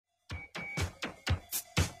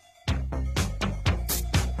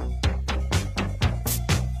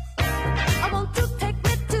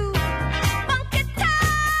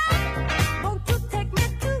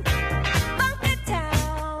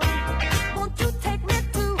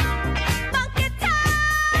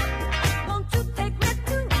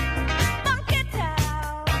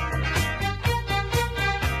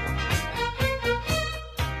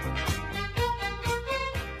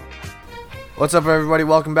What's up, everybody?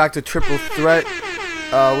 Welcome back to Triple Threat.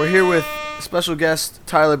 We're here with special guest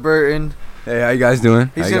Tyler Burton. Hey, how you guys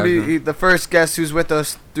doing? He's going to be the first guest who's with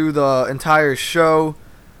us through the entire show.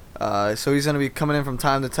 So he's going to be coming in from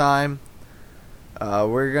time to time.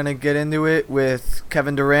 We're going to get into it with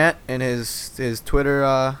Kevin Durant and his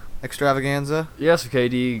Twitter extravaganza. Yes,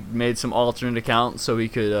 KD made some alternate accounts so he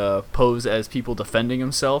could pose as people defending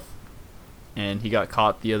himself. And he got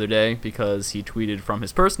caught the other day because he tweeted from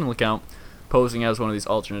his personal account posing as one of these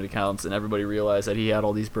alternate accounts, and everybody realized that he had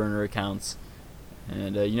all these burner accounts.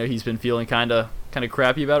 And he's been feeling kind of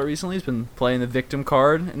crappy about it recently. He's been playing the victim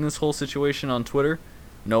card in this whole situation on Twitter.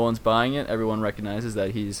 No one's buying it. Everyone recognizes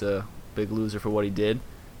that he's a big loser for what he did.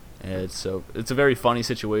 And it's a very funny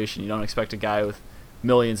situation. You don't expect a guy with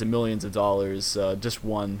millions and millions of dollars, just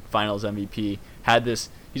won Finals MVP,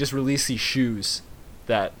 he just released these shoes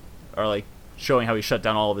that are like showing how he shut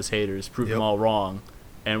down all of his haters, proved them all wrong.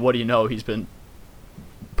 And what do you know? He's been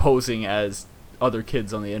posing as other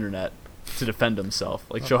kids on the internet to defend himself,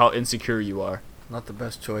 show how insecure you are. Not the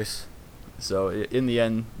best choice. So in the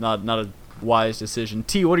end, not a wise decision.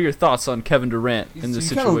 T, what are your thoughts on Kevin Durant in this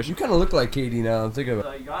situation? You kind of look like KD now. I'm thinking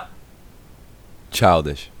about. You got?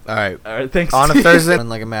 Childish. All right, thanks. On a Thursday,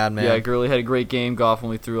 like a madman. Yeah, Gurley had a great game. Goff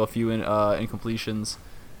only threw a few incompletions.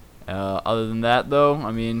 Other than that, though,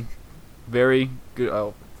 I mean, very good.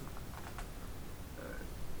 Oh,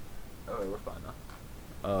 we're fine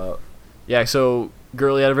now. Yeah, so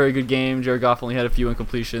Gurley had a very good game. Jared Goff only had a few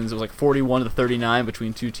incompletions. It was like 41-39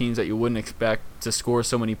 between two teams that you wouldn't expect to score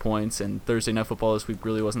so many points. And Thursday Night Football this week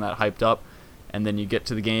really wasn't that hyped up. And then you get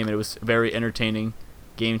to the game, and it was a very entertaining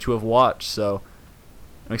game to have watched. So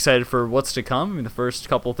I'm excited for what's to come. I mean, the first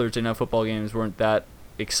couple Thursday Night Football games weren't that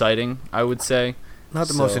exciting, I would say. Not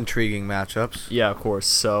the most intriguing matchups. Yeah, of course.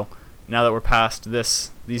 So now that we're past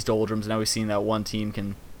these doldrums, now we've seen that one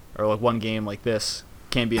game like this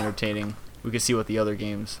can be entertaining. We can see what the other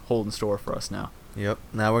games hold in store for us now. Yep.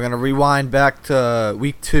 Now we're gonna rewind back to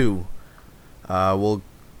week 2. The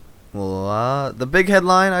big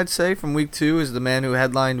headline I'd say from week 2 is the man who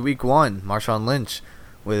headlined week 1, Marshawn Lynch,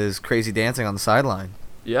 with his crazy dancing on the sideline.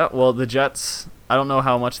 Yeah. Well, the Jets. I don't know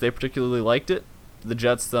how much they particularly liked it. The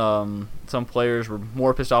Jets, some players were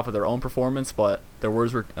more pissed off with their own performance, but their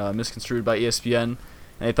words were misconstrued by ESPN, and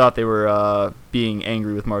they thought they were being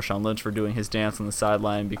angry with Marshawn Lynch for doing his dance on the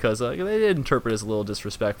sideline because they did interpret it as a little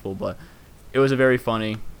disrespectful, but it was a very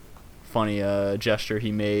funny gesture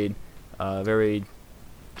he made, very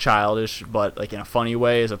childish, but like in a funny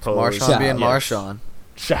way as opposed Marshawn being Marshawn.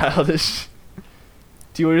 Childish.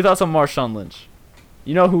 T, what are your thoughts on Marshawn Lynch?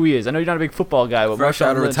 You know who he is. I know you're not a big football guy, but fresh Marshawn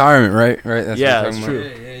out of Lynch, retirement, right? That's that's true.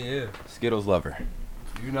 Yeah. Skittles lover.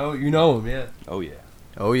 You know him, yeah. Oh yeah.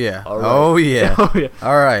 Oh yeah. All right. Oh yeah. Oh yeah.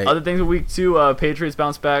 All right. Other things in week 2, Patriots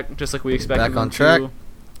bounced back just like we expected. Back on track.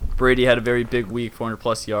 Brady had a very big week,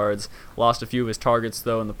 400+ yards. Lost a few of his targets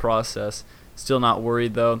though in the process. Still not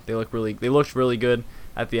worried though. They looked really good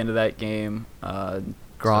at the end of that game.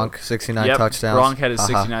 Gronk, 69 touchdowns. Gronk had his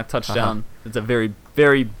 69th touchdown. It's a very,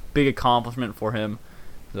 very big accomplishment for him.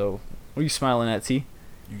 So, what are you smiling at, T?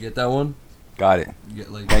 You get that one? Got it. You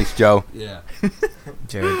get Thanks, Joe. Yeah.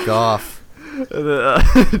 Jared Goff.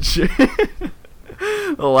 The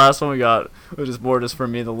last one we got was just more just for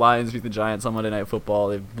me. The Lions beat the Giants on Monday Night Football.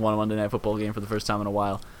 They've won a Monday Night Football game for the first time in a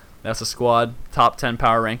while. That's the squad. Top 10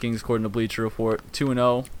 power rankings according to Bleacher Report.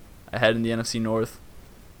 2-0 ahead in the NFC North.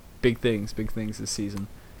 Big things this season.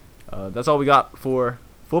 That's all we got for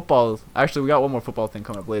football. Actually, we got one more football thing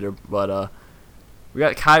coming up later, but we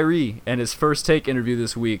got Kyrie and his first take interview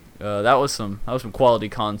this week. That was some quality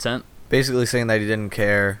content. Basically saying that he didn't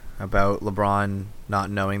care about LeBron not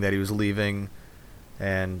knowing that he was leaving,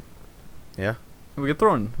 and yeah. We can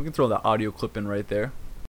throw that audio clip in right there.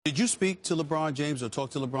 Did you speak to LeBron James or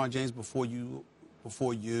talk to LeBron James before you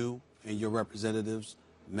and your representatives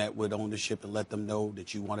met with ownership and let them know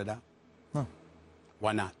that you wanted out? No.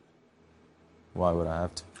 Why not? Why would I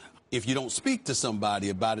have to? If you don't speak to somebody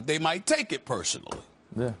about it, they might take it personally.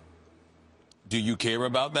 Yeah. Do you care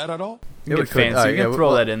about that at all? You can get fancy. You can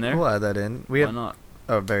throw that in there. We'll add that in. Why not?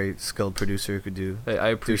 A very skilled producer who could do. Hey, I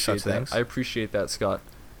appreciate that. Things. I appreciate that, Scott.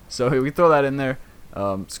 So we can throw that in there.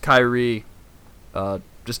 It's Kyrie.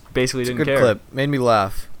 Just basically didn't care. It's a good clip. Made me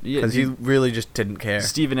laugh because Yeah, he really just didn't care.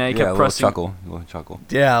 Stephen A. Yeah, kept a pressing. little chuckle.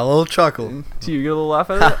 Yeah, a little chuckle. T, you get a little laugh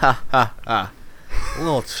out of that? A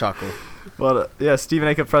little chuckle. But yeah, Stephen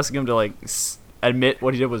A. kept pressing him to admit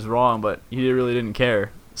what he did was wrong, but he really didn't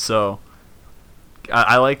care. So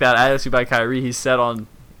I like that attitude by Kyrie. He's set on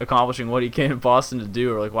accomplishing what he came to Boston to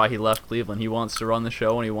do, or why he left Cleveland. He wants to run the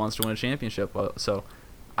show and he wants to win a championship. So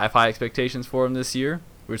I have high expectations for him this year.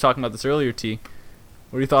 We were talking about this earlier, T.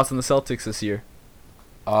 What are your thoughts on the Celtics this year?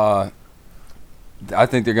 I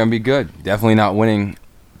think they're gonna be good. Definitely not winning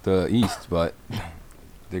the East, but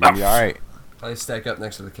they're gonna be all right. Probably stack up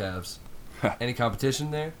next to the Cavs. Any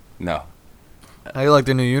competition there? No. How you like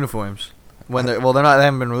their new uniforms? When they're well, they're not. They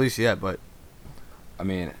haven't been released yet, but I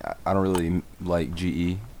mean, I don't really like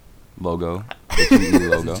GE logo. The GE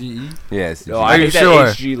logo. GE? Yeah, it's the No, GE. I you hate sure?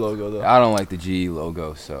 that HG logo though. I don't like the GE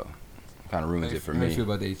logo, so kind of ruins it for How do you me. feel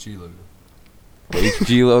about the HG logo? The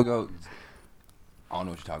HG logo. I don't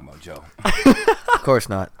know what you're talking about, Joe. of course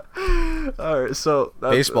not. All right, so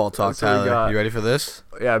that's, Baseball talk, that's what we Tyler. got. You ready for this?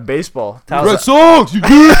 Yeah, baseball. Red Sox, you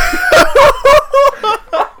good?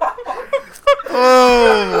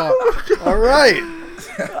 Oh, all right.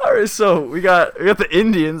 All right, so we got the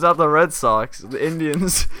Indians, not the Red Sox. The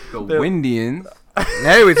Indians. The They- Windians.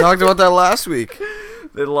 Hey, we talked about that last week.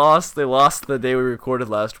 They lost the day we recorded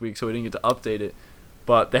last week, so we didn't get to update it.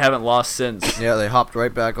 But they haven't lost since. Yeah, they hopped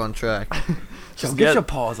right back on track. Just Get get your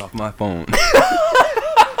paws off my phone.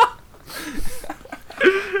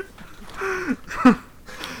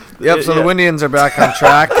 Yep. So the Yeah. Windians are back on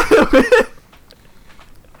track.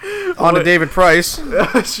 On to David Price.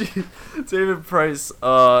 David Price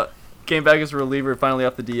came back as a reliever, finally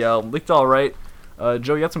off the DL. Looked all right.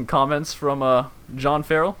 Joe, you had some comments from John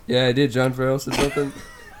Farrell? Yeah, I did. John Farrell said something.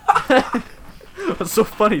 What's so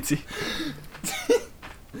funny, T?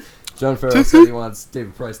 John Farrell said he wants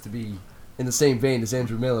David Price to be in the same vein as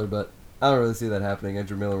Andrew Miller, but I don't really see that happening.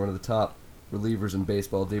 Andrew Miller, one of the top relievers in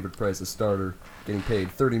baseball. David Price, a starter, getting paid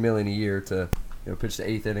 $30 million a year to pitch the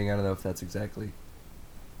eighth inning. I don't know if that's exactly.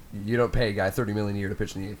 You don't pay a guy $30 million a year to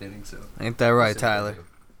pitch in the eighth inning, so. Ain't that right, Tyler?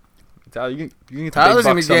 Tyler, you can get Tyler's the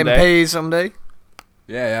gonna big be bucks getting someday. paid someday.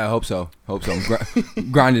 Yeah, I hope so.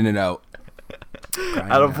 I'm grinding it out.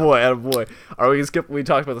 Attaboy. All right, we can skip. We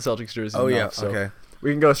talked about the Celtics jersey. Oh yeah. enough, so Okay.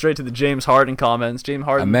 we can go straight to the James Harden comments. James I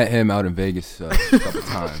Harden. met him out in Vegas a couple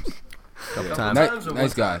times. Couple times.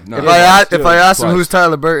 Nice guy. No, If yeah, I asked him twice. who's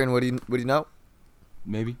Tyler Burton, would he know?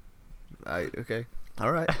 Maybe. Okay.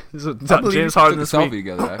 All right. So, I believe James Took Harden a this selfie week.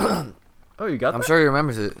 together. Actually. Oh, you got I'm that? sure he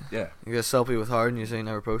remembers it. Yeah. You got a selfie with Harden. You say you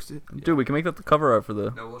never posted. Dude, we can make that the cover art for the.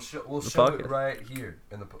 No, we'll The show podcast. it right here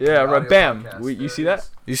in the. Yeah, the right. audio Bam. podcast. You There see it that? is.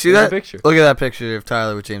 You see There's that? a picture. Look at that picture of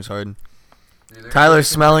Tyler with James Harden. Dude, there- Tyler's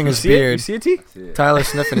smelling You his see it? You beard. see it, T? See it. Tyler's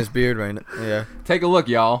sniffing his beard right now. Yeah. Take a look,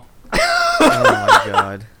 y'all. Oh my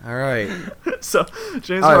God. All right. So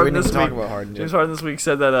James All right. We Harden need to this talk week. about Harden. James Harden this week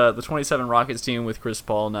said that the 27 Rockets team with Chris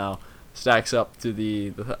Paul now stacks up to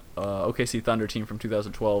the OKC Thunder team from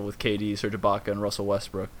 2012 with KD, Serge Ibaka, and Russell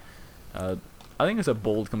Westbrook. I think it's a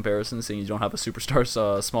bold comparison, seeing you don't have a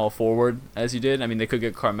superstar small forward as you did. I mean, they could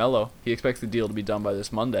get Carmelo. He expects the deal to be done by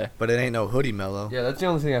this Monday. But it ain't no hoodie mellow. Yeah, that's the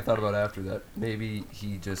only thing I thought about after that. Maybe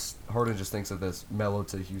Harden just thinks of this Melo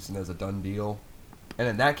to Houston as a done deal. And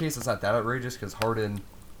in that case, it's not that outrageous because Harden,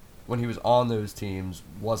 when he was on those teams,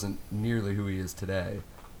 wasn't nearly who he is today.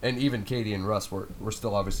 And even KD and Russ were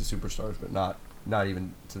still obviously superstars, but not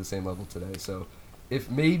even to the same level today. So if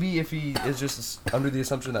he is just under the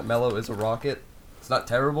assumption that Melo is a Rocket, it's not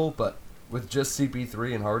terrible, but with just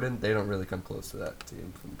CP3 and Harden, they don't really come close to that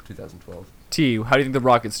team from 2012. T, how do you think the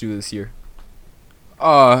Rockets do this year?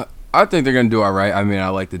 I think they're gonna do all right. I mean, I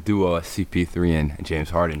like the duo of CP3 and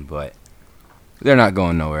James Harden, but they're not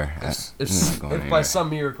going nowhere. They're not If going by anywhere. some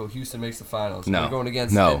miracle Houston makes the finals, No. they're going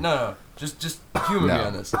against No. no, just humor me No.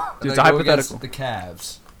 on this. Dude, They it's a go against hypothetical. the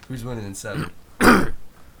Cavs. Who's winning in 7?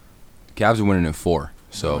 Cavs are winning in 4. Winning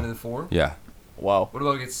So in 4? yeah, Wow. What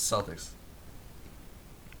about against the Celtics?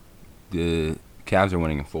 the Cavs are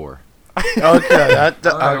winning in 4. Okay. That,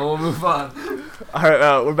 All right, we'll move on. All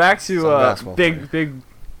right, we're back to Some basketball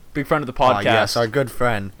big friend of the podcast. yes, our good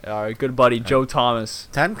friend. Our good buddy Joe Thomas.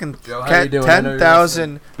 Joe, how you doing? I know you're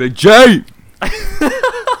 10,000. Big J.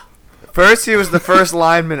 First, he was the first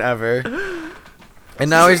lineman ever, and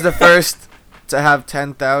now he's the first to have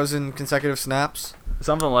 10,000 consecutive snaps.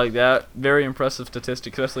 Something like that. Very impressive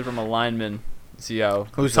statistic, especially from a lineman. See how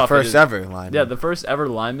Who's the tough it first is. ever lineman? Yeah, the first ever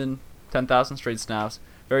lineman, 10,000 straight snaps.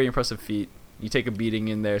 Very impressive feat. You take a beating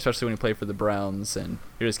in there, especially when you play for the Browns and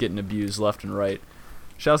you're just getting abused left and right.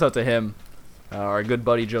 Shouts out to him, our good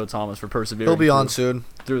buddy Joe Thomas, for persevering. He'll be on through, soon.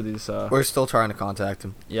 through these. We're still trying to contact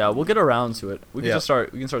him. Yeah, we'll get around to it. We can Yeah. just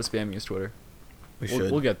start. We can start spamming his Twitter. We We'll,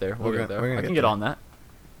 should. we'll get there. We'll We're get gonna- there. we're gonna I get can get there. on that.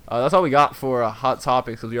 That's all we got for hot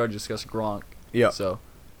topics, because we already discussed Gronk. Yeah. So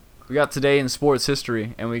we got today in sports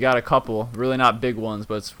history, and we got a couple, really not big ones,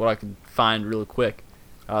 but it's what I could find real quick.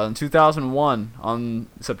 In 2001, on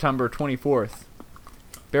September 24th,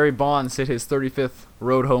 Barry Bonds hit his 35th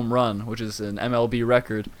road home run, which is an MLB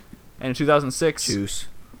record. And in 2006, Juice.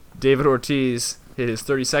 David Ortiz hit his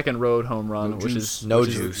 32nd road home run, No which juice. is No which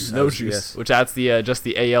is- juice. no Yes. juice, which that's the just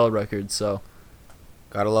the AL record. So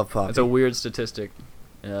Gotta love Poppy. that's a weird statistic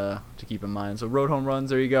to keep in mind. So road home runs,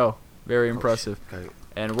 there you go, very impressive. Okay.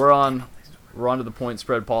 And we're on to the point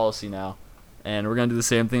spread policy now, and we're gonna do the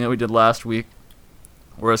same thing that we did last week.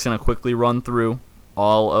 We're just gonna quickly run through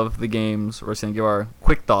all of the games. We're just gonna give our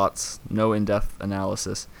quick thoughts, no in-depth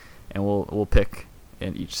analysis, and we'll pick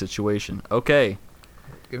in each situation. Okay.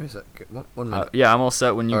 Give me a sec. One minute. Yeah, I'm all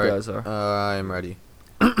set when you All right. guys are. I am ready.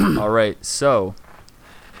 All right, so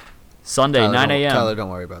Sunday, Tyler, 9 don't- a.m. Tyler, don't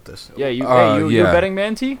worry about this. Yeah, you're yeah. a betting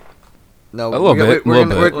man, T? No, A little bit, We're, little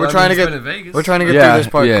gonna- bit. we're trying to get. We're trying to get through this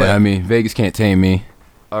part quick. I mean, Vegas can't tame me.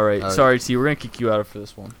 All right, All right. sorry, T. We're gonna kick you out for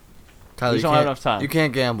this one. Tyler, We you don't have can't- enough time. You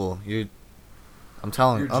can't gamble. I'm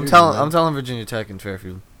telling. You're I'm junior, telling. man. I'm telling Virginia Tech and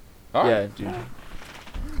Fairfield. Yeah, dude.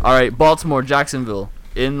 All right, Baltimore, Jacksonville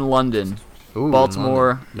in London. Ooh,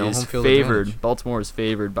 Baltimore No is home field favored. advantage. Baltimore is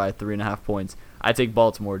favored by 3.5 points. I take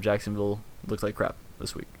Baltimore. Jacksonville looks like crap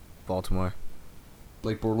this week. Baltimore.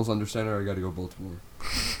 Blake Bortles under center. I got to go Baltimore.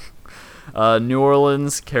 New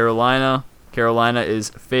Orleans, Carolina. Carolina is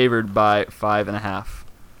favored by 5.5.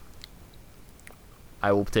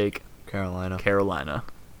 I will take Carolina. Carolina.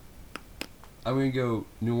 I'm gonna go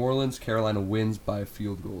New Orleans. Carolina wins by a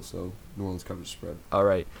field goal, so New Orleans covers the spread. All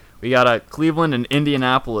right, we got Cleveland and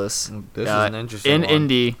Indianapolis. This is an interesting in one.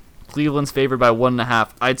 Indy. Cleveland's favored by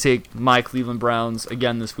 1.5. I'd take my Cleveland Browns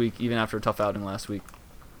again this week, even after a tough outing last week.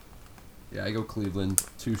 Yeah, I go Cleveland.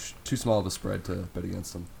 Too small of a spread to bet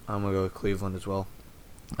against them. I'm gonna go with Cleveland as well.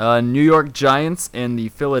 New York Giants and the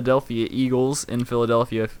Philadelphia Eagles. In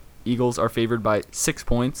Philadelphia, Eagles are favored by 6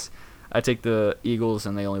 points. I take the Eagles,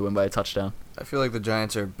 and they only win by a touchdown. I feel like the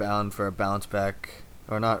Giants are bound for a bounce back,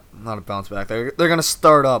 or not a bounce back. They're gonna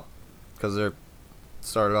start up because they're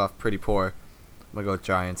started off pretty poor. I'm gonna go with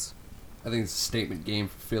Giants. I think it's a statement game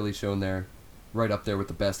for Philly, showing they're right up there with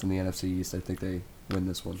the best in the NFC East. I think they win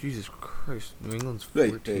this one. Jesus Christ, New England's Hey,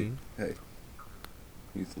 14. hey.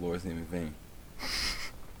 Use the Lord's name in vain.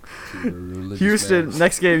 Houston,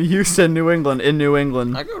 next game, Houston, New England, in New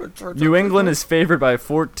England. I go to church. New England is favored by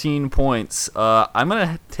 14 points. I'm going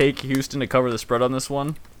to take Houston to cover the spread on this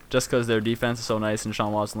one, just because their defense is so nice and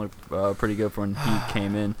Sean Watson looked pretty good for when he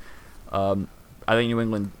came in. I think New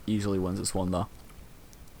England easily wins this one, though.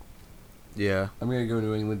 Yeah. I'm gonna go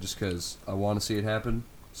New England just because I want to see it happen.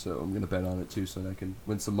 So I'm gonna bet on it too, so that I can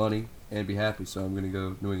win some money and be happy. So I'm gonna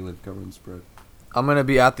go New England covering the spread. I'm gonna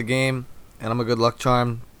be at the game, and I'm a good luck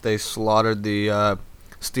charm. They slaughtered the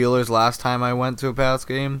Steelers last time I went to a Pats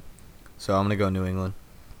game, so I'm gonna go New England.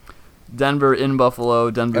 Denver in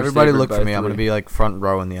Buffalo. Denver. Everybody look for me. I'm gonna be like front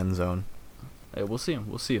row in the end zone. Hey, we'll see him.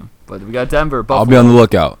 We'll see him. But we got Denver. Buffalo. I'll be on the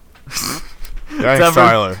lookout.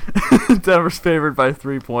 Denver. Denver's favored by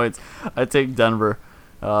 3 points. I take Denver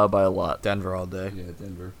by a lot. Denver all day. Yeah,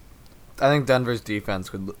 Denver. I think Denver's defense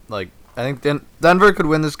could I think Denver could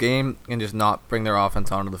win this game and just not bring their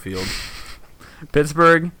offense onto the field.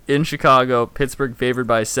 Pittsburgh in Chicago. Pittsburgh favored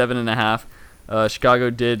by 7.5. Chicago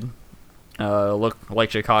did look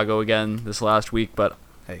like Chicago again this last week, but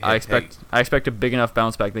Hey, I expect a big enough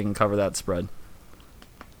bounce back they can cover that spread.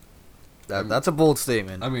 That's a bold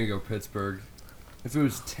statement. I'm gonna go Pittsburgh. If it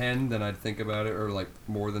was 10, then I'd think about it, or like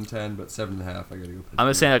more than 10. But 7.5, I gotta go Pittsburgh. I'm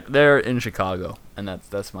just saying that they're in Chicago, and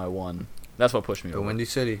that's my one. That's what pushed me Go over. Windy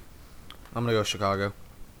City. I'm gonna go Chicago.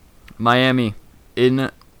 Miami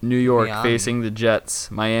in New York Miami. facing the Jets.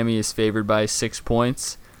 Miami is favored by 6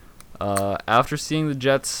 points. After seeing the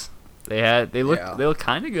Jets, they look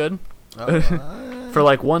kind of good for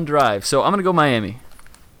like one drive. So I'm gonna go Miami.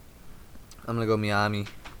 I'm gonna go Miami.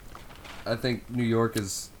 I think New York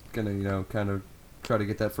is gonna, kind of try to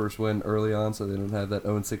get that first win early on, so they don't have that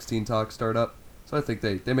 0-16 talk start up. So I think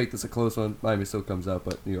they make this a close one. Miami still comes out,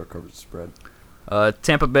 but New York covers the spread.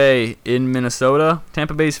 Tampa Bay in Minnesota.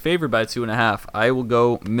 Tampa Bay's favored by 2.5. I will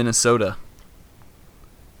go Minnesota.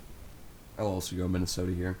 I'll also go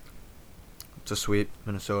Minnesota here. It's a sweep,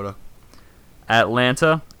 Minnesota.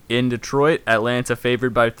 Atlanta in Detroit. Atlanta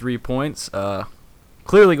favored by 3 points.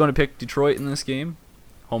 Clearly going to pick Detroit in this game.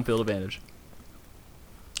 Home field advantage.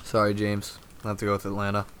 Sorry, James. I have to go with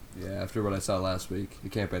Atlanta. Yeah, after what I saw last week, you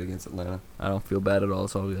can't bet against Atlanta. I don't feel bad at all.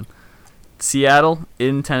 It's all good. Seattle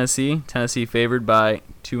in Tennessee. Tennessee favored by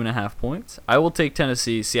 2.5 points. I will take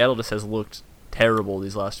Tennessee. Seattle just has looked terrible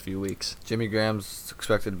these last few weeks. Jimmy Graham's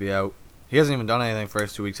expected to be out. He hasn't even done anything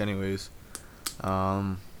first 2 weeks anyways.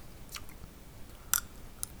 I'm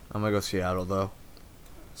going to go Seattle, though.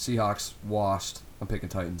 Seahawks washed. I'm picking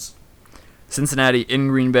Titans. Cincinnati in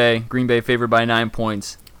Green Bay. Green Bay favored by 9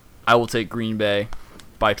 points. I will take Green Bay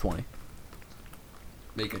by 20.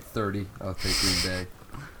 Make it 30. I'll take Green Bay.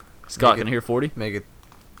 Scott, can I hear 40? Make it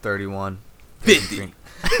 31. 50.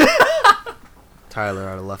 Tyler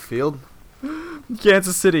out of left field.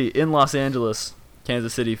 Kansas City in Los Angeles.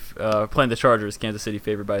 Kansas City playing the Chargers. Kansas City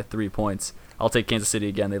favored by 3 points. I'll take Kansas City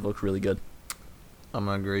again. They've looked really good. I'm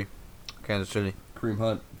going to agree. Kansas City. Kareem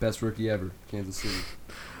Hunt, best rookie ever. Kansas City.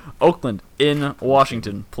 Oakland in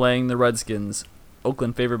Washington playing the Redskins.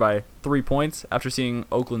 Oakland favored by 3 points. After seeing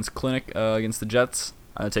Oakland's clinic against the Jets,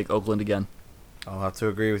 I'm going to take Oakland again. I'll have to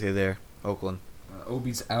agree with you there. Oakland.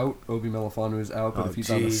 Obi's out. Obi Melifonwu is out. But Oh, if he's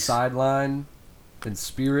on the jeez. sideline in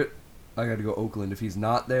spirit, I got to go Oakland. If he's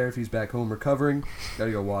not there, if he's back home recovering, got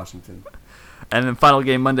to go Washington. And then final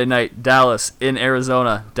game Monday night, Dallas in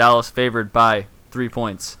Arizona. Dallas favored by 3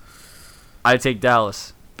 points. I take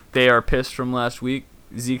Dallas. They are pissed from last week.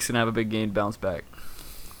 Zeke's going to have a big game bounce back.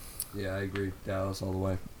 Yeah, I agree. Dallas all the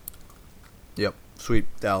way. Yep. Sweep.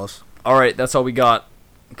 Dallas. All right, that's all we got.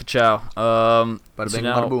 Ka-chow. Bada So bing,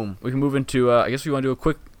 now bada boom. we can move into, I guess we want to do a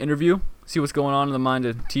quick interview, see what's going on in the mind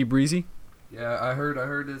of T-Breezy. Yeah, I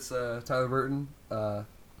heard it's Tyler Burton,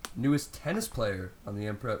 newest tennis player on the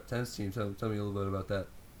M-Prep tennis team. So tell me a little bit about that.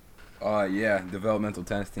 Yeah, developmental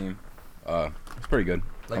tennis team. It's pretty good.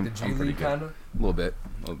 Like I'm the G pretty League good. kind of? A little bit.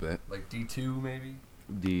 Like D2 maybe?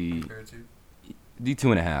 D Compared to? D2.5.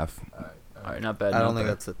 Alright. All right, not bad. I not don't think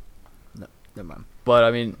bad. that's a... No, never mind. But,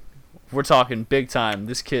 I mean, we're talking big time.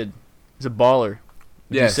 This kid is a baller.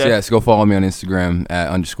 Would you Yes, say? yes. Go follow me on Instagram at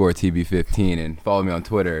 _TB15 and follow me on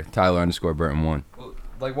Twitter, Tyler _Burton1. Well,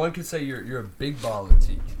 like one could say you're a big baller,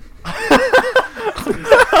 T.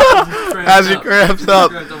 As he cramps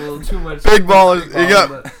up. Big ballers. You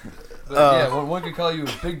got... yeah, one could call you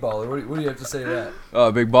a big baller. What do you have to say to that?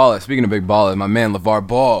 Oh, big baller. Speaking of big baller, my man LeVar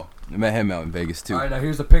Ball. I met him out in Vegas too. All right, now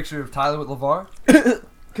here's a picture of Tyler with LeVar.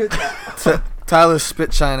 Tyler's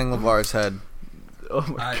spit shining LeVar's head. Oh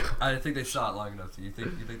my God. I think they shot long enough. You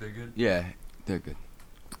think they're good? Yeah, they're good.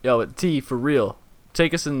 Yo, but T, for real,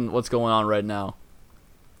 take us in what's going on right now.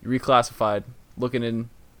 You reclassified, looking in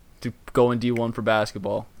to go in D1 for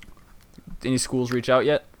basketball. Any schools reach out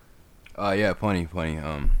yet? Yeah, plenty.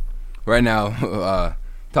 Right now,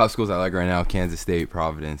 top schools I like right now: Kansas State,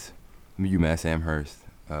 Providence, UMass Amherst.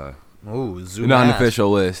 Ooh, zoom Non-official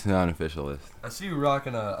list. I see you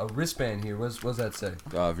rocking a wristband here. What does that say?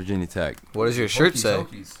 Virginia Tech. What does your shirt Hokies, say?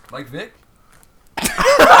 Hokies. Like Vic?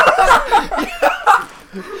 I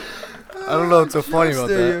don't know what's so funny about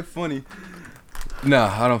that. Funny. No,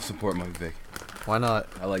 I don't support Mike Vick. Why not?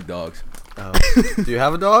 I like dogs. Oh. Do you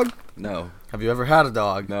have a dog? No. Have you ever had a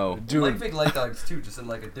dog? No. Dude, Like Vic like dogs too, just in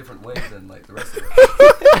like a different way than like the rest of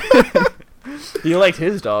us. he liked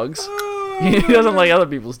his dogs. he doesn't like other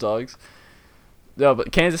people's dogs. No,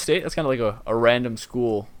 but Kansas State, that's kind of like a random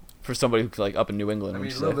school for somebody who's like up in New England. I would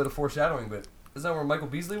mean, a you little say? bit of foreshadowing, but isn't that where Michael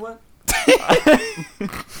Beasley went?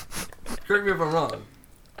 Correct me if I'm wrong.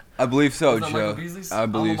 I believe so, Isn't that Michael Joe. Beasley's I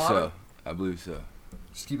believe alma mater? so. I believe so.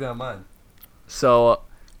 Just keep that in mind. So,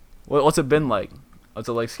 what's it been like? What's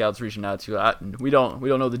it like scouts reaching out to you? We don't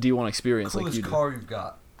know the D1 experience like Coolest you do. car you've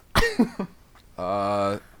got.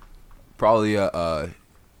 Probably a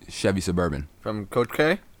Chevy Suburban. From Coach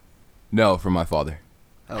K? No, from my father.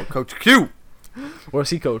 Oh, Coach Q. Where's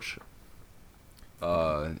he coach?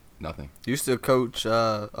 Nothing. Used to coach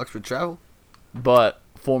Oxford Travel. But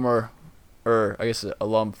former, or I guess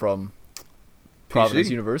alum from Providence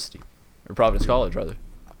PC? University. Or Providence College, rather.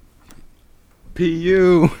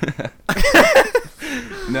 PU.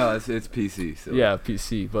 No, it's PC. So. Yeah,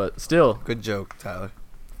 PC. But still, Good joke, Tyler.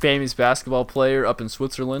 famous basketball player up in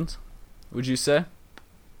Switzerland, would you say?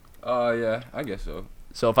 Yeah, I guess so.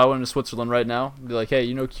 So if I went to Switzerland right now, I'd be like, hey,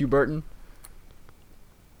 you know Q Burton?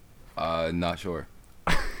 Not sure.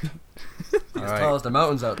 He's All as right. tall as the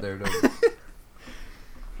mountains out there, though.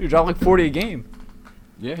 You dropped like 40 a game.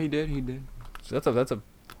 Yeah, he did. So that's a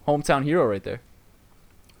hometown hero right there.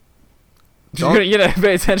 Don't- you gotta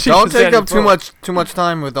pay attention. Don't to take Sandy up Pro. too much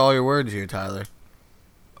time with all your words here, Tyler.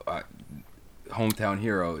 Hometown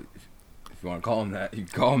hero. If you want to call him that, you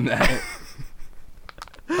can call him that.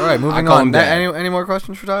 All right, moving call on. him Dad. Any more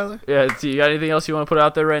questions for Tyler? Yeah, T, you got anything else you want to put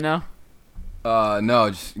out there right now? No,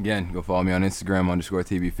 just again, go follow me on Instagram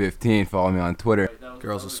 _TB15. Follow me on Twitter.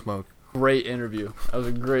 Girls will smoke. Great interview. That was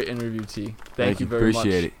a great interview, T. Thank you very much.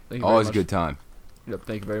 Appreciate it. Thank you very Always a much. good time. Yep,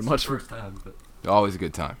 thank you very much for. First time, but Always a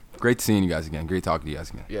good time. Great seeing you guys again. Great talking to you guys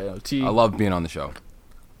again. Yeah, no, T. I love being on the show.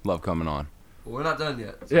 Love coming on. well, we're not done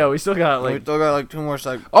yet. So Yeah, we still got We like. still got like 2 more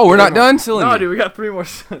seconds. Oh, we're not done? Still in No, here? dude, we got 3 more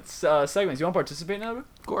segments. You want to participate now? Bro?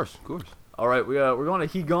 Of course. All right, we're going to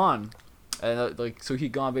He Gone, and so He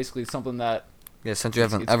Gone basically is something that. Yeah, since you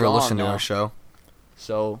haven't It's ever gone listened to now. our show.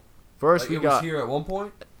 So, First, Like, we it got was here at one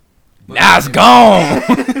point. but Now it's it- gone.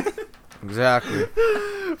 Exactly.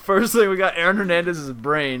 first thing we got Aaron Hernandez's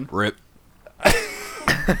brain. Rip.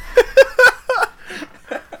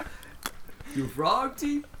 You frog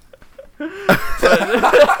teeth?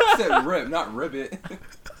 I said rip, not ribbit.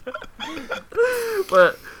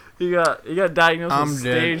 But he got diagnosed I'm with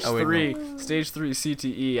dead. stage 3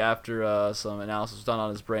 CTE after some analysis was done on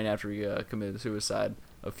his brain after he committed suicide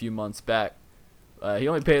a few months back. He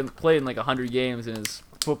only played in like 100 games in his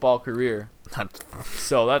football career.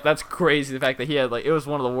 So that's crazy. The fact that he had it was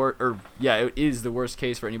one of the worst, it is the worst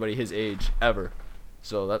case for anybody his age ever.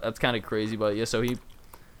 So that's kind of crazy. But yeah, so he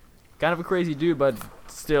kind of a crazy dude, but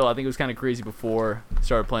still, I think it was kind of crazy before he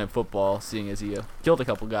started playing football, seeing as he killed a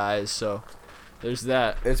couple guys. So there's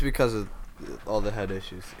that. It's because of all the head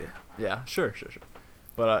issues. Yeah. Yeah, sure.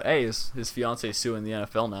 But hey, his fiance suing the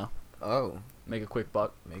NFL now. Oh, Make a quick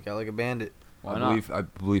buck. make out like a bandit. Why not? I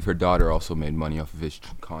believe her daughter also made money off of his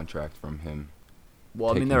contract from him.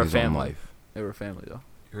 Well, I mean, taking they're a his own family. life. They were a family, though.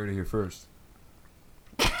 You heard it here first.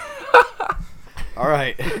 All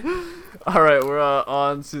right. All right, we're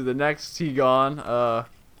on to the next T-Gon.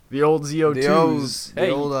 The old ZO2s. The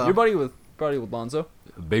Hey, old, you're buddy with Lonzo.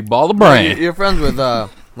 Big ball of brain. You're friends with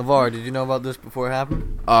LeVar. Did you know about this before it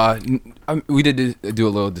happened? We did do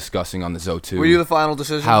a little discussing on the ZO2. Were you the final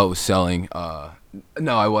decision? how it was selling?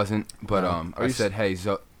 No, I wasn't. But No. I said, hey,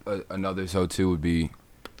 another ZO2 would be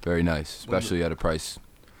very nice, especially at a price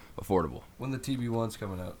affordable. When the TB1's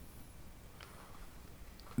coming out.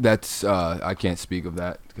 That's I can't speak of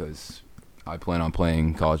that because I plan on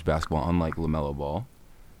playing college basketball, unlike LaMelo Ball.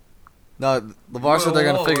 No, LeVar said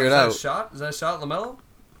they're gonna figure it out. Is that a shot, LaMelo?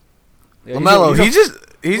 Yeah, LaMelo, he's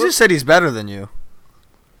he just said he's better than you.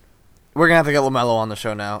 We're gonna have to get LaMelo on the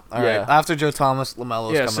show now. All right. Yeah. After Joe Thomas,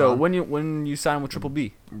 LaMelo's yeah. coming So on. when you sign with Triple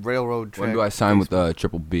B, Railroad track. When do I sign with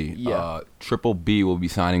Triple B? Yeah. Triple B will be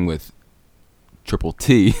signing with Triple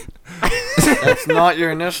T. That's not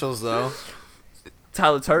your initials though.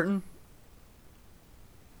 Tyler Turton.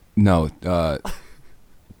 No, no.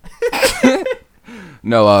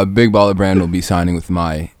 Big Baller Brand will be signing with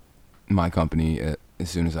my company as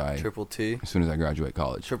soon as I Triple T. graduate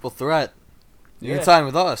college. Triple threat. You Yeah. can sign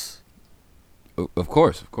with us. Of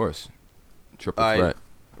course. Triple All right. threat.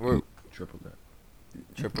 We're Triple threat.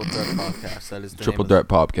 Triple Threat Podcast. That is the Triple name of threat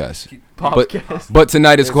podcast. Podcast. But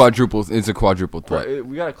tonight is quadruple. It's a quadruple threat. Well,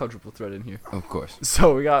 we got a quadruple threat in here. Of course.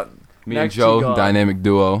 So we got Me next and Joe, T-Gon. dynamic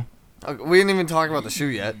duo. it. Okay, we didn't even talk about the shoe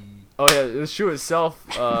yet. Oh yeah, the shoe itself.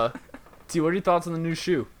 T, what are your thoughts on the new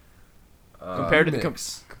shoe compared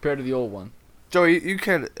to the old one? Joe, you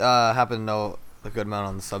could happen to know a good amount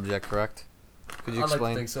on the subject, correct? Could you I'd like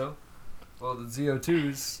explain? to think so. Well, the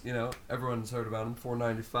ZO2s, everyone's heard about them.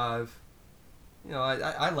 $495.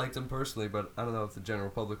 I liked them personally, but I don't know if the general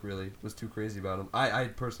public really was too crazy about them. I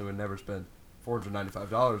personally would never spend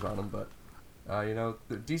 $495 on them, but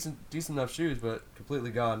they're decent enough shoes, but completely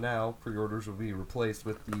gone now. Pre-orders will be replaced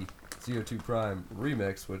with the ZO2 Prime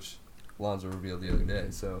Remix, which Lonzo revealed the other day.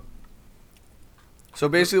 So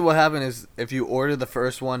basically, what happened is if you ordered the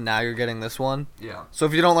first one, now you're getting this one. Yeah. So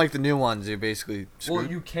if you don't like the new ones, you're basically screwed. Well,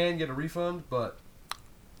 you can get a refund, but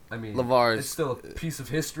I mean, LeVar's- it's still a piece of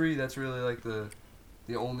history. That's really like the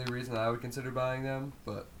only reason I would consider buying them.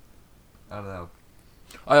 But I don't know.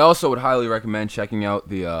 I also would highly recommend checking out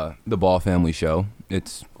the Ball Family Show.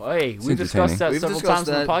 It's Hey, It's we've discussed that We've several discussed times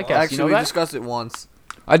in the that. podcast. Actually, you know we that? discussed it once.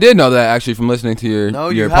 I did know that actually from listening to your No,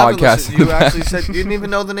 your you haven't podcast. listened. You actually said you didn't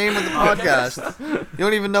even know the name of the podcast. You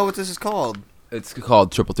don't even know what this is called. It's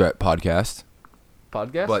called Triple Threat Podcast.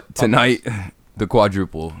 Podcast. But tonight, the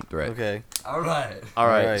quadruple threat. Okay. All right. all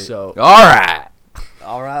right, Alright. so All right.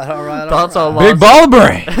 All right. thoughts on Big Lonzo? ball of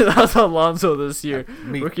brain. Thoughts on Lonzo this year?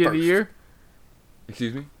 Me Rookie of the first. year.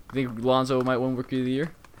 Excuse me. You think Lonzo might win Rookie of the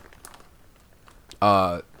year?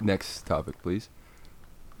 Next topic, please.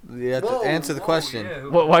 You have to answer the question. Yeah.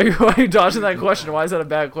 Why are you dodging that question? Why is that a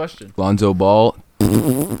bad question? Lonzo Ball. Ooh,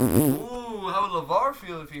 how would LeVar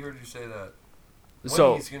feel if he heard you say that? When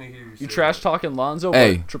So he's gonna hear you say you trash talking Lonzo?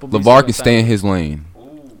 Hey, but Triple B's LeVar gonna can sign stay in him? his lane. that?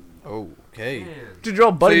 Ooh, Oh, okay. man. Dude, you're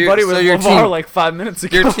all buddy you're- buddy with so your LeVar team- like 5 minutes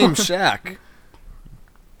ago. Your team Shaq.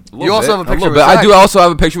 A You also have a picture little with bit. I Shaq. do also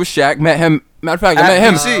have a picture with Shaq. Met him. Matter of fact, I At met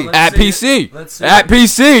him PC. at PC. Let's see At it.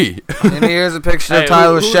 PC. And here's a picture Hey, of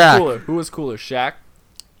Tyler with who was Shaq. cooler? Who was cooler, Shaq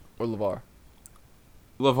or LeVar?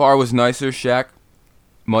 LeVar was nicer. Shaq,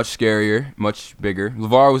 much scarier, much bigger.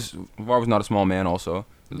 LeVar was not a small man. Also,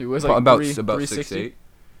 He was like about 360? 6'8".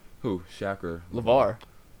 Who? Shaq or LeVar.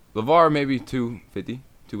 LeVar maybe 250,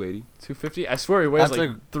 280. 250? I swear he weighs That's a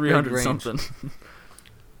like 300 big range. something.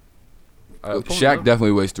 Shaq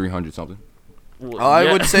definitely weighs 300 something. Well,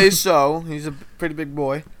 I would say so. He's a pretty big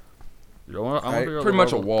boy. You know what? I'm gonna figure out Pretty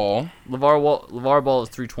much a LeVar wall. LeVar Ball is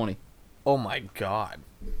 320. Oh my God.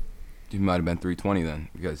 He might have been 320 then,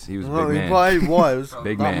 because he was a Well, big he man. probably was.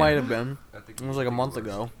 Big That man. might have been. I think It was like a month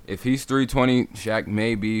ago. If he's 320, Shaq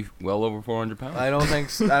may be well over 400 pounds. I don't think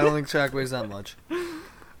Shaq weighs that much.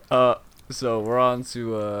 So we're on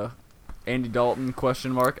to Andy Dalton ?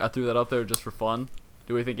 I threw that up there just for fun.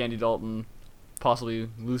 Do we think Andy Dalton possibly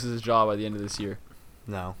loses his job by the end of this year?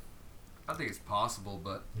 No. I think it's possible,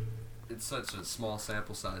 but it's such a small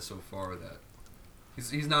sample size so far that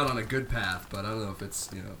he's not on a good path. But I don't know if it's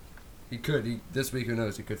he could this week, who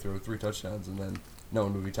knows, he could throw 3 touchdowns and then no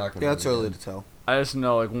one would be talking about Yeah, it it's early again. to tell. I just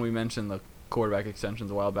know, like, when we mentioned the quarterback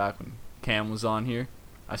extensions a while back when Cam was on here,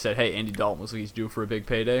 I said, hey, Andy Dalton looks like he's due for a big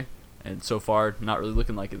payday. And so far, not really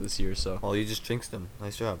looking like it this year. So Well, you just jinxed him.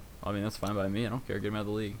 Nice job. I mean, that's fine by me. I don't care. Get him out of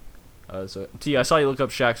the league. So T, I saw you look up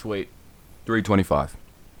Shaq's weight. 325.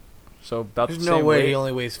 So about There's the no same way weight. he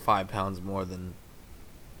only weighs 5 pounds more than.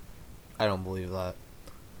 I don't believe that.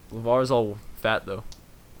 LeVar's all fat though.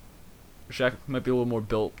 Shaq might be a little more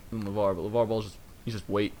built than LeVar, but LeVar Ball's he's just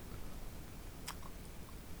weight.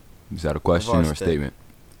 Is that a question LeVar's or a thick. statement?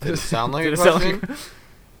 Did it sound like Did a it sound question? like-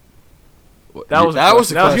 What- That was- That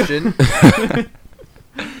was a that was- question.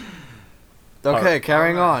 Okay, Alright.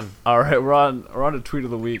 carrying on. All right, we're on to tweet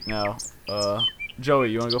of the week now.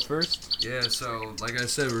 Joey, you want to go first? Yeah, so like I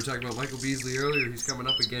said, we were talking about Michael Beasley earlier. He's coming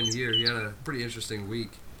up again here. He had a pretty interesting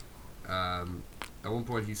week. At one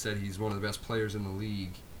point, he said he's one of the best players in the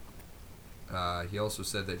league. He also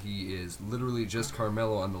said that he is literally just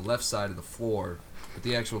Carmelo on the left side of the floor. But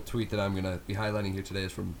the actual tweet that I'm going to be highlighting here today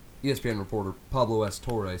is from ESPN reporter Pablo S.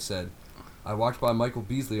 Torres. Said, I walked by Michael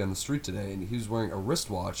Beasley on the street today, and he was wearing a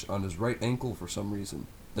wristwatch on his right ankle for some reason.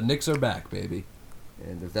 The Knicks are back, baby.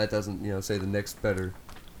 And if that doesn't, say the Knicks better,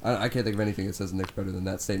 I can't think of anything that says the Knicks better than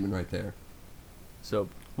that statement right there. So,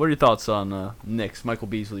 what are your thoughts on Knicks, Michael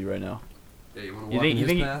Beasley right now? Yeah, you want You to walk think- in you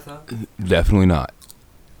his think- path, huh? Definitely not.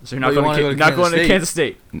 So you're not Well, you going wanna to go to not going to Kansas Kansas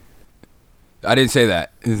State. I didn't say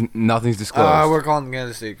that. Nothing's disclosed. We're calling the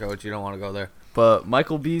Kansas State coach. You don't want to go there. But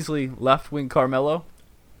Michael Beasley, left wing Carmelo.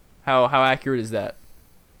 How accurate is that?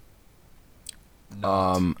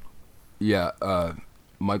 Yeah,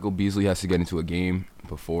 Michael Beasley has to get into a game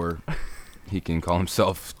before he can call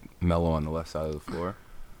himself Melo on the left side of the floor.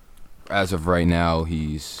 As of right now,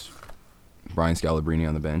 he's Brian Scalabrine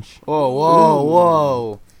on the bench.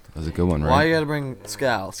 Whoa. That was a good one, right? Why you gotta bring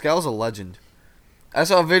Scal? Scal's a legend. I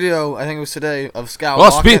saw a video, I think it was today, of Scal.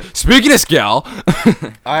 Well, walking. speaking of Scal,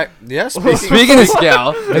 Speaking of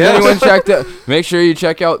Scal, has anyone checked out? Make sure you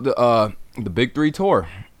check out the Big 3 tour.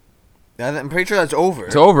 I'm pretty sure that's over.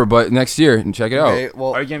 It's over, but next year, and check it Okay, out.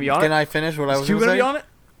 well, Are you gonna be on can it? I finish what I Is was Q going to gonna say? be on it?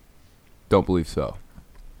 Don't believe so.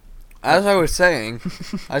 As I was saying,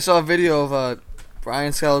 I saw a video of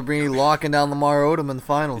Brian Scalabrine locking down Lamar Odom in the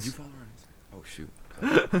finals. Oh shoot.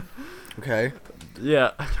 Okay.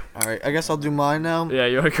 Yeah. All right. I guess I'll do mine now. Yeah,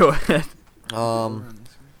 you want to go ahead? Hold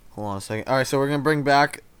on a second. All right. So we're gonna bring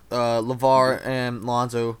back LeVar and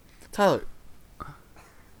Lonzo. Tyler,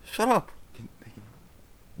 shut up.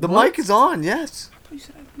 The mic is on. Yes. You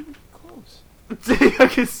said I'd be close. I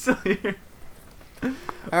can still hear. All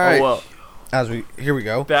right. Oh well. Here we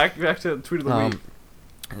go. Back to the tweet of the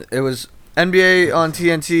week. It was NBA on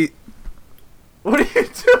TNT. What are you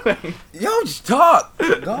doing? Yo, just talk.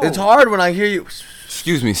 Go. It's hard when I hear you.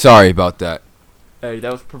 Excuse me. Sorry about that. Hey,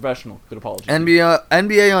 that was professional. Good apology.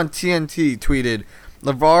 NBA on TNT tweeted,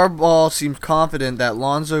 LeVar Ball seems confident that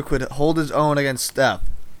Lonzo could hold his own against Steph.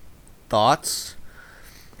 Thoughts?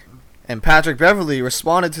 And Patrick Beverly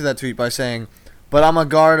responded to that tweet by saying, but I'm going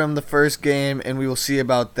to guard him the first game, and we will see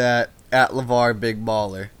about that at LeVar Big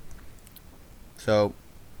Baller. So,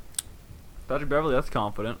 Patrick Beverly, that's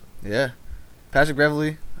confident. yeah. Patrick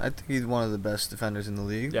Beverly, I think he's one of the best defenders in the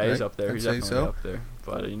league. Yeah, he's right? up there. I'd He's say definitely up there.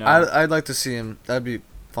 But I'd like to see him. That'd be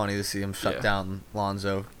funny to see him shut Yeah. down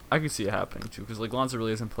Lonzo. I could see it happening too, because like Lonzo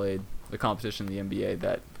really hasn't played the competition in the NBA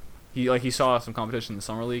that he saw some competition in the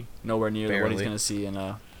summer league, nowhere near what he's Barely. going to see in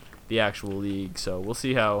the actual league. So we'll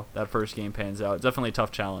see how that first game pans out. Definitely a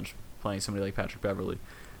tough challenge playing somebody like Patrick Beverly.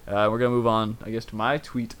 We're gonna move on, I guess, to my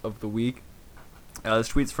tweet of the week. This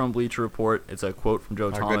tweet's from Bleacher Report. It's a quote from Joe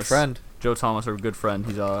Our Thomas. good friend. Joe Thomas, our good friend.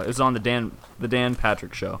 It was on the Dan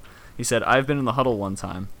Patrick show. He said, "I've been in the huddle one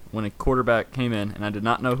time when a quarterback came in and I did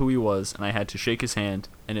not know who he was and I had to shake his hand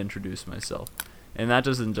and introduce myself." And that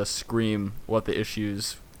doesn't just scream what the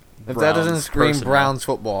issues. If that doesn't Browns scream personnel. Browns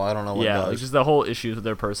football, I don't know what Yeah, does. like just the whole issues with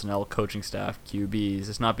their personnel, coaching staff, QBs,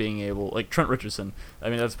 it's not being able, like Trent Richardson. I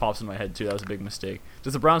mean, that just pops in my head too. That was a big mistake.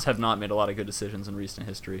 Just the Browns have not made a lot of good decisions in recent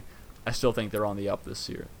history. I still think they're on the up this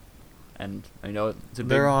year. And I know it's a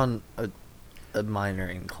They're on a minor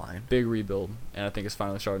incline. big rebuild, and I think it's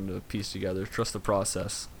finally starting to piece together. Trust the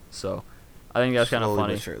process. So I think that's kind of Slowly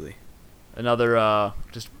funny. but surely. Another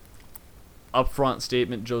just upfront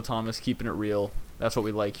statement, Joe Thomas keeping it real. That's what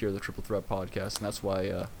we like here at the Triple Threat Podcast, and that's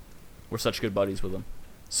why we're such good buddies with him.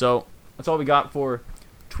 So that's all we got for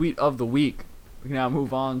Tweet of the Week. We can now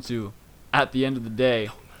move on to At the End of the Day.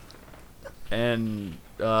 And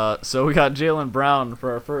so we got Jaylen Brown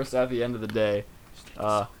for our first At the End of the Day,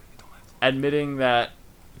 admitting that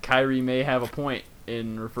Kyrie may have a point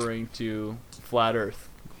in referring to Flat Earth.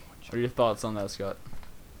 What are your thoughts on that, Scott?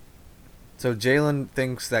 So Jalen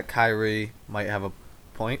thinks that Kyrie might have a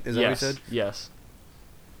point. Is that what you said? Yes.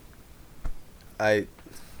 I'm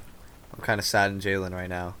kind of sad in Jalen right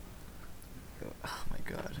now. Oh my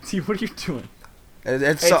god. T, what are you doing?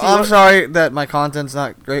 It's Hey, so, T, I'm what- sorry that my content's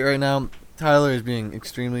not great right now. Tyler is being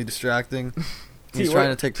extremely distracting. He's T, trying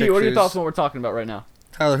to take T, pictures. what are your thoughts on what we're talking about right now?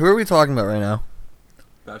 Tyler, who are we talking about right now?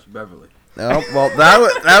 Pastor Beverly. Oh, well,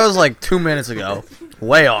 that was like 2 minutes ago.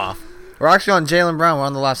 Way off. We're actually on Jaylen Brown. We're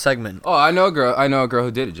on the last segment. Oh, I know a girl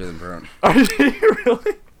who did it, Jaylen Brown. Are you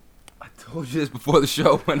really? I told you this before the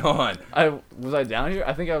show went on. Was I down here?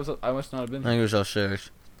 I think I was. I must not have been I there. think it was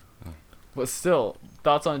upstairs. But still,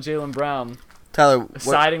 thoughts on Jaylen Brown Tyler, what,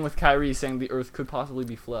 siding with Kyrie, saying the Earth could possibly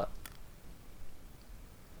be flat.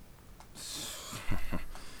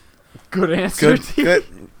 Good answer. good, T. good.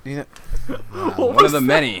 You know, What One was of the that?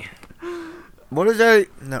 many. what is that?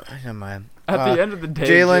 No, never mind. At the end of the day,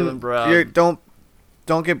 Jaylen Jaylen, Brown.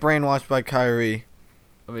 don't get brainwashed by Kyrie.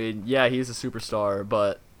 I mean, yeah, he's a superstar,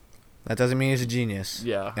 but That doesn't mean he's a genius.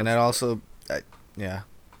 yeah. And that also, yeah.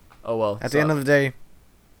 Oh well. At the end of the day,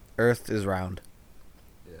 Earth is round.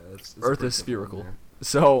 Yeah, it's Earth pretty is simple spherical. in there.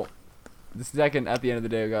 So, the second at the end of the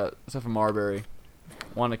day, we got Stephen Marbury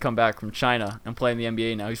wanting to come back from China and play in the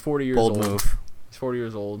NBA now. He's 40 years Bold old. move. He's 40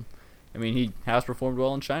 years old. I mean, he has performed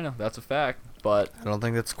well in China. That's a fact. But I don't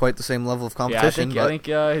think that's quite the same level of yeah, competition. I think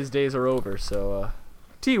his days are over. So,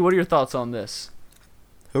 T, what are your thoughts on this?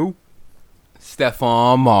 Who?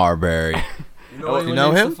 Stephon Marbury. You Oh, anyone you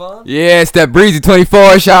know named him? Stephon? Yeah, it's that Breezy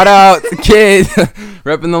 24. Shout out to kids.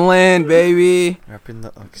 Repping the land, baby. Repping the,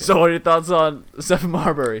 okay. So, what are your thoughts on Stephen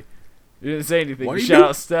Marbury? You didn't say anything. What You do you shout do?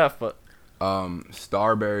 out Steph, but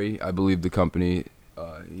Starberry, I believe the company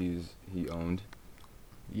he owned.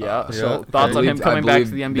 yeah. Yeah, So, okay. thoughts on him I coming back to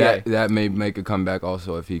believe the NBA? That may make a comeback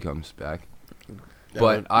also if he comes back. Yeah,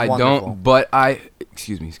 But I wonderful. don't. But I.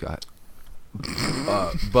 Excuse me, Scott.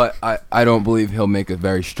 But I don't believe he'll make a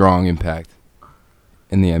very strong impact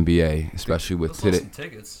in the NBA, especially with Let's sell today. some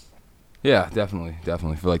tickets. Yeah, definitely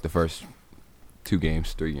for like the first 3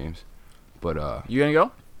 games. But You gonna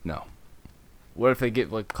go? no, What if they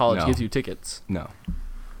get like college No. gives you tickets? no,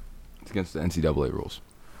 it's against the NCAA rules.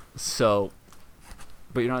 So,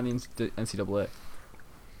 but you're not in the NCAA.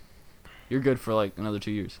 You're good for like another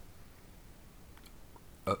 2 years.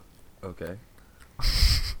 Okay.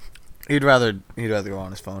 He'd rather go on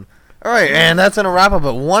his phone. All right, and that's gonna wrap up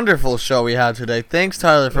a wonderful show we had today. Thanks,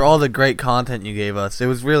 Tyler, for all the great content you gave us. It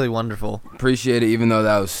was really wonderful. Appreciate it, even though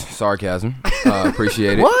that was sarcasm.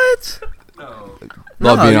 Appreciate it. What? No.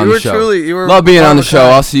 Love No, being on you the were show. truly- you were Love being one on of the a show.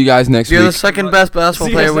 kind. I'll see you guys next You're week. the second best basketball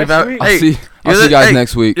See you player guys we've next ever. week. I'll Hey, see you're you guys hey,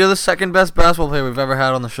 next week. You're the second best basketball player we've ever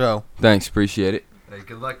had on the show. Thanks. Appreciate it. Hey,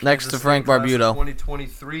 good luck. Next Kansas to Frank State class of Barbuto.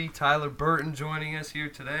 2023. Tyler Burton joining us here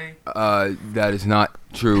today. That is not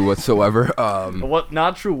true whatsoever. What?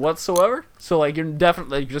 Not true whatsoever. So like you're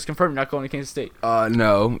definitely just confirmed you're not going to Kansas State.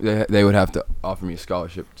 No, they would have to offer me a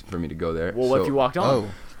scholarship for me to go there. Well, what so- if you walked on?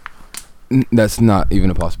 That's not even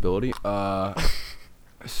a possibility.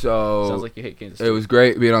 So Sounds like you hate Kansas State. it was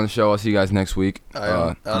great being on the show. I'll see you guys next week. I don't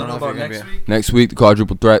know if you're about gonna next be. week. Next week, the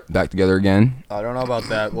quadruple threat back together again. I don't know about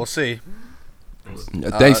that. We'll see.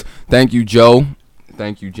 Thank you, Joe.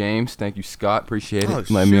 Thank you, James. Thank you, Scott. Appreciate it. Oh,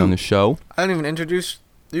 Letting me on shoot. the show. I didn't even introduce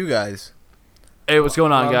you guys. Hey, what's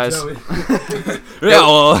going on, guys? Joey. Yeah,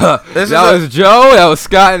 well, This that is was Joe, that was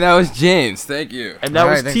Scott, and that was James. Thank you. And that All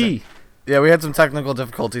was right, T. Yeah, we had some technical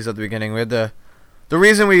difficulties at the beginning. We had the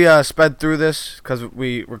reason we sped through this because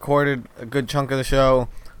we recorded a good chunk of the show,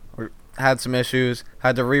 or had some issues,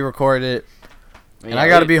 had to re-record it, and I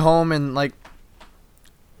got to be home in like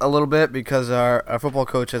a little bit because our football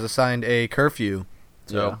coach has assigned a curfew.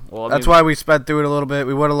 So Yeah. Well, I that's mean- why we sped through it a little bit.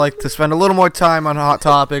 We would have liked to spend a little more time on hot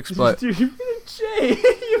topics, but Dude, you missed a J.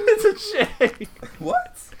 You missed a J.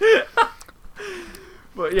 What?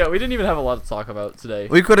 But yeah, we didn't even have a lot to talk about today.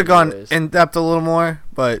 we could have gone Anyways, in depth a little more.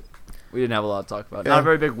 But We didn't have a lot to talk about. Yeah. Not a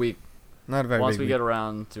very big week. not a very Once big we week. get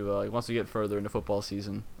around to once we get further into football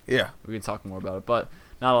season, Yeah. we can talk more about it. But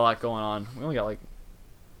Not a lot going on. We only got like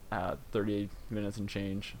 38 minutes and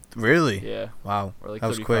change. Really? Yeah. Wow. We're like that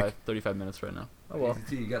was 35, quick. 35 minutes right now. Oh well.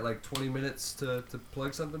 AZT, you got like 20 minutes to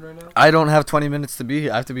plug something right now? I don't have 20 minutes to be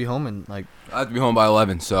here. I have to be home in like. I have to be home by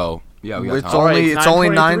 11, so yeah, we got It's time. all- Alright, it's only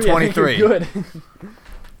 9:23. I think you're 9:23. Good.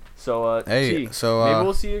 So Hey, T, so, maybe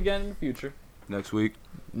we'll see you again in the future. Next week.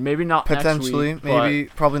 Maybe not Potentially, next week, but maybe,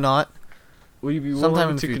 probably not. will you be sometime willing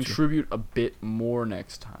in the to future. contribute a bit more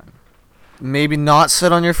next time? Maybe not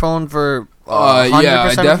sit on your phone for. Yeah, I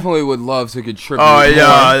 100%. definitely would love to contribute. Oh more. yeah,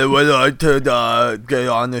 I would like to get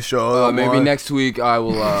on the show. Maybe more. next week I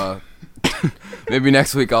will. Maybe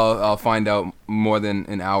next week I'll find out more than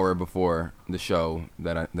an hour before the show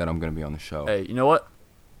that I'm gonna be on the show. Hey, you know what?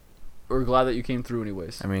 We're glad that you came through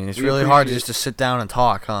anyways. I mean, it's We really hard appreciate- just to sit down and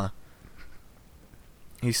talk, huh?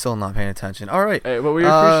 He's still not paying attention. All right. Hey, but we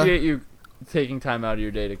appreciate you taking time out of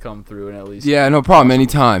your day to come through and at least. Yeah, no problem.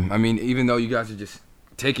 Anytime. I mean, even though you guys are just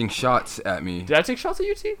taking shots at me. Did I take shots at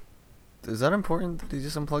you, T? Is that important? Did you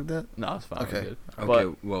just unplug that? No, it's fine. Okay. We're good.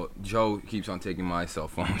 Okay, well, Joe keeps on taking my cell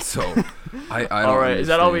phone, so I don't All right, is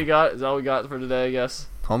that all we understand. got? Is that all we got for today? I guess.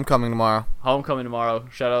 Homecoming tomorrow. Homecoming tomorrow.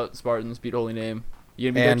 Shout out Spartans. Beat Holy Name.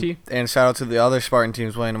 You gonna be there, T? And shout out to the other Spartan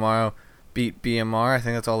teams playing tomorrow. Beat BMR. I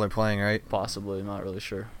think that's all they're playing, right? Possibly. I'm not really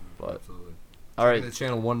sure. But Absolutely. all right. Check the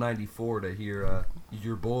channel 194 to hear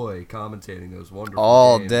your boy commentating those wonderful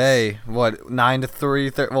All games. day. What? 9 to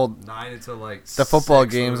 3. Well, 9 until like the football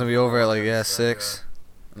 6 games or gonna be over at like 4, 6.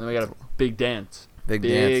 And then we got a big dance. Big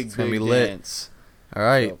dance. It's gonna be big lit. dance. All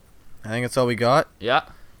right. So, I think that's all we got. yeah.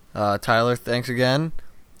 Tyler, thanks again.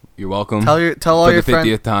 You're welcome. Tell all for your the friends.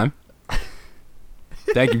 50th time.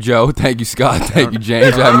 Thank you, Joe. Thank you, Scott. Thank you,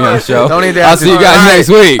 James, for having me on the show. Don't need to I'll ask see you me. guys All right. next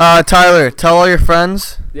week. Tyler, tell all your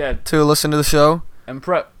friends Yeah. to listen to the show. And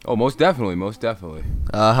prep. Oh, most definitely, most definitely.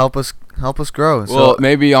 Help us grow. Well, So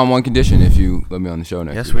maybe on one condition, if you let me on the show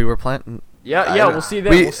next yes, week. we were planning. Yeah. I- Yeah. We'll see you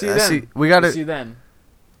then. we- We'll see you I then. see- we gotta- We'll see you then.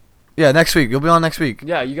 Yeah, next week. You'll be on next week.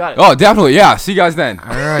 Yeah. You got it. Oh, definitely, yeah. See you guys then. All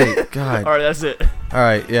right. God. All right. That's it. All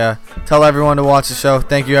right. Yeah. Tell everyone to watch the show.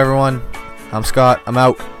 Thank you, everyone. I'm Scott. I'm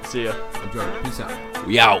out. See ya. I'm Joe. Peace out.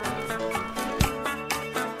 We out.